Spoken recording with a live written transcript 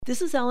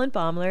This is Ellen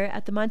Baumler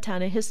at the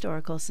Montana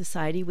Historical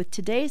Society with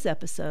today's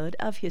episode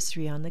of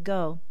History on the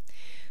Go.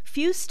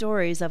 Few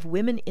stories of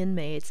women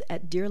inmates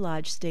at Deer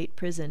Lodge State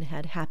Prison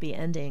had happy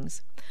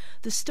endings.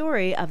 The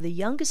story of the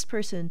youngest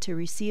person to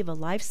receive a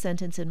life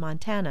sentence in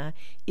Montana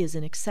is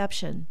an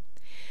exception.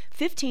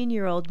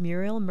 15-year-old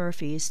Muriel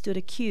Murphy stood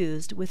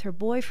accused with her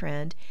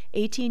boyfriend,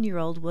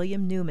 18-year-old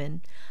William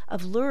Newman,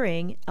 of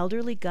luring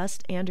elderly Gus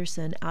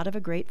Anderson out of a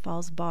Great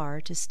Falls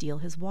bar to steal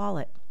his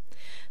wallet.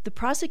 The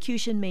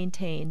prosecution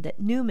maintained that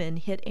Newman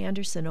hit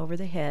Anderson over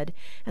the head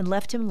and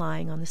left him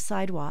lying on the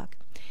sidewalk.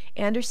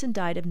 Anderson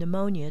died of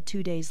pneumonia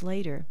 2 days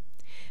later.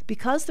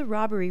 Because the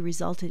robbery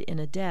resulted in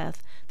a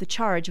death, the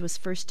charge was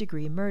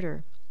first-degree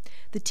murder.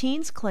 The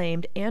teens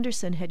claimed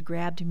Anderson had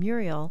grabbed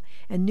Muriel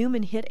and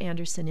Newman hit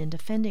Anderson in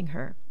defending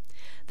her.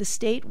 The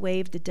state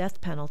waived the death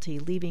penalty,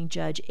 leaving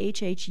Judge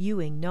H.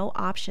 Ewing no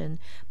option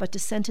but to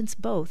sentence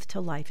both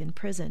to life in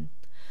prison.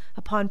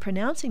 Upon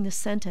pronouncing the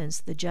sentence,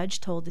 the judge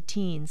told the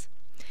teens,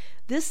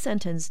 "This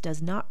sentence does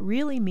not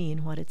really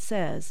mean what it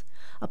says.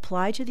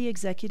 Apply to the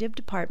executive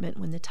department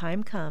when the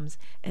time comes,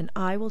 and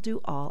I will do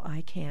all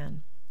I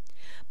can."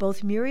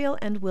 Both Muriel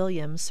and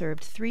William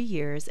served 3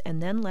 years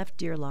and then left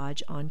Deer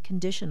Lodge on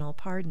conditional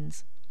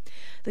pardons.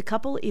 The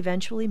couple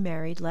eventually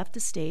married, left the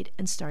state,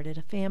 and started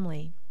a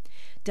family.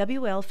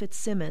 W.L.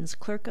 Fitzsimmons,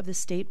 clerk of the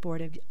State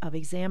Board of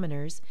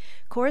Examiners,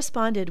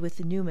 corresponded with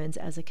the Newmans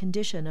as a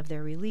condition of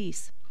their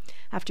release.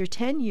 After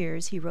 10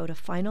 years, he wrote a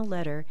final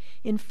letter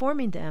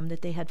informing them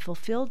that they had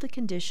fulfilled the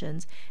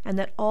conditions and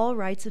that all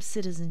rights of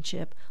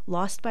citizenship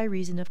lost by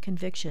reason of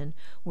conviction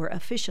were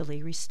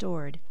officially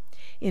restored.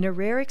 In a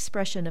rare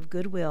expression of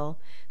goodwill,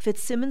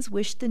 Fitzsimmons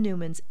wished the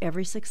Newmans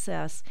every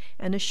success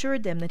and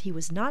assured them that he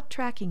was not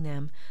tracking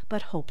them,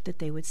 but hoped that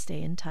they would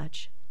stay in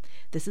touch.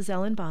 This is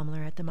Ellen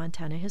Baumler at the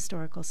Montana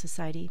Historical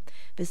Society.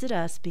 Visit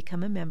us,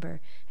 become a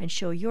member, and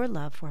show your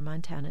love for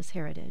Montana's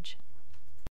heritage.